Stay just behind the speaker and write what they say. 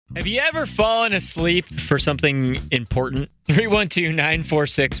Have you ever fallen asleep for something important?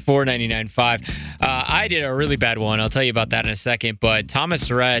 312-946-4995. I did a really bad one. I'll tell you about that in a second. But Thomas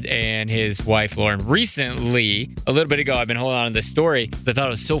Red and his wife, Lauren, recently, a little bit ago, I've been holding on to this story because I thought it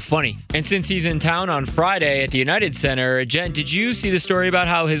was so funny. And since he's in town on Friday at the United Center, Jen, did you see the story about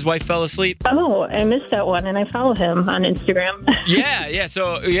how his wife fell asleep? Oh, I missed that one, and I follow him on Instagram.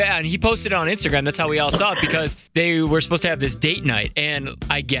 And he posted it on Instagram. That's how we all saw it because they were supposed to have this date night. And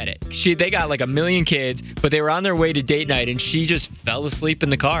I get it. They got like 1 million kids, but they were on their way to date night, and she just fell asleep in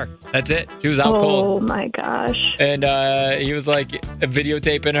the car. That's it. She was out cold. Oh, my gosh. And he was like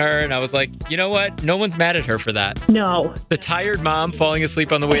videotaping her, and I was like, you know what? No one's mad at her for that. No. The tired mom falling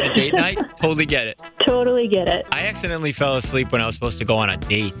asleep on the way to date night, totally get it. Totally get it. I accidentally fell asleep when I was supposed to go on a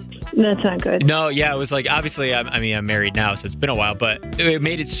date. That's not good. No, yeah, it was like, obviously, I'm married now, so it's been a while, but it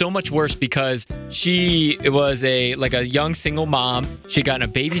made it so much worse because she was a young single mom. She'd gotten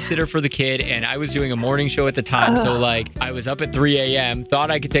a babysitter for the kid, and I was doing a morning show at the time, so I was up at 3 a.m.,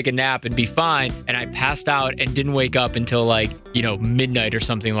 thought I could take a nap and be fine, and I passed out and didn't wake up until midnight or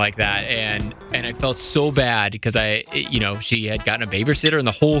something like that, and I felt so bad because she had gotten a babysitter and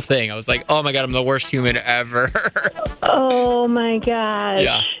the whole thing. I was like, oh my God, I'm the worst human ever. Oh my gosh.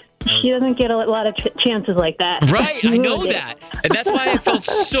 Yeah. She doesn't get a lot of chances like that. Right, I know that. And that's why I felt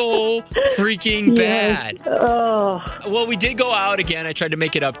so freaking bad. Oh. Well, we did go out again. I tried to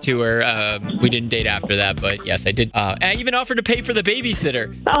make it up to her. We didn't date after that, but yes, I did. I even offered to pay for the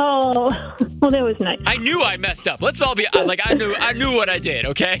babysitter. Oh, well, that was nice. I knew I messed up. Let's all be I knew what I did,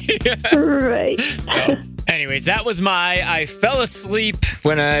 okay? Right. So, anyways, that was my I fell asleep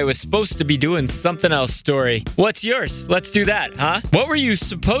when I was supposed to be doing something else story. What's yours? Let's do that, huh? What were you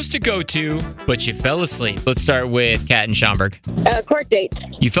supposed to go to, but you fell asleep? Let's start with Kat in Schaumburg. Court date.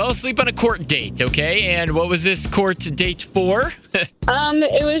 You fell asleep on a court date, okay? And what was this court date for?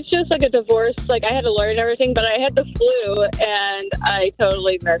 It was just like a divorce. Like, I had a lawyer and everything, but I had the flu, and I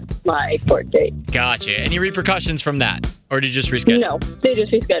totally missed my court date. Gotcha. Any repercussions from that? Or did you just reschedule? No, they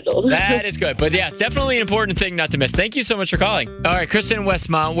just rescheduled. That is good. But yeah, it's definitely an important thing not to miss. Thank you so much for calling. All right, Kristen in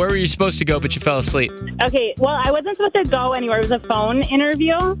Westmont, where were you supposed to go, but you fell asleep? Okay, well, I wasn't supposed to go anywhere. It was a phone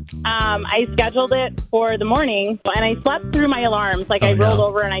interview. I scheduled it for the morning, and I slept through my alarms. I rolled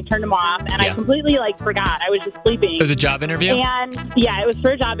over and I turned them off, and I completely forgot. I was just sleeping. It was a job interview? And yeah, it was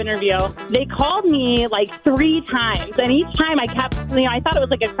for a job interview. They called me 3 times, and each time I kept, I thought it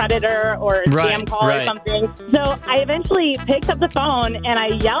was a creditor or a scam call or something. So I eventually picked up the phone and I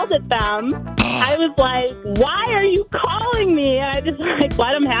yelled at them. I was like, why are you calling me? And I just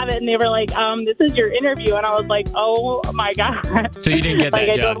let them have it, and they were like, this is your interview. And I was like, oh my God. So you didn't get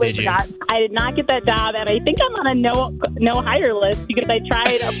that job, totally did you? forgot. I did not get that job, and I think I'm on a no hire list because I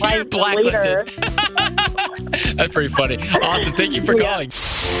tried applying You're blacklisted. later. That's pretty funny. Awesome. Thank you for calling.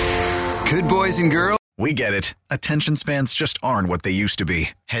 Good boys and girls. We get it. Attention spans just aren't what they used to be.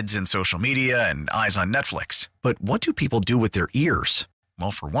 Heads in social media and eyes on Netflix. But what do people do with their ears?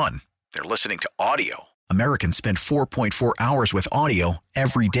 Well, for one, they're listening to audio. Americans spend 4.4 hours with audio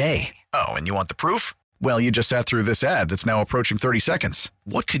every day. Oh, and you want the proof? Well, you just sat through this ad that's now approaching 30 seconds.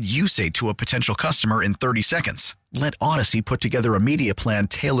 What could you say to a potential customer in 30 seconds? Let Odyssey put together a media plan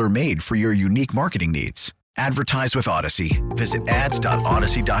tailor-made for your unique marketing needs. Advertise with Odyssey. Visit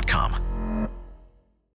ads.odyssey.com.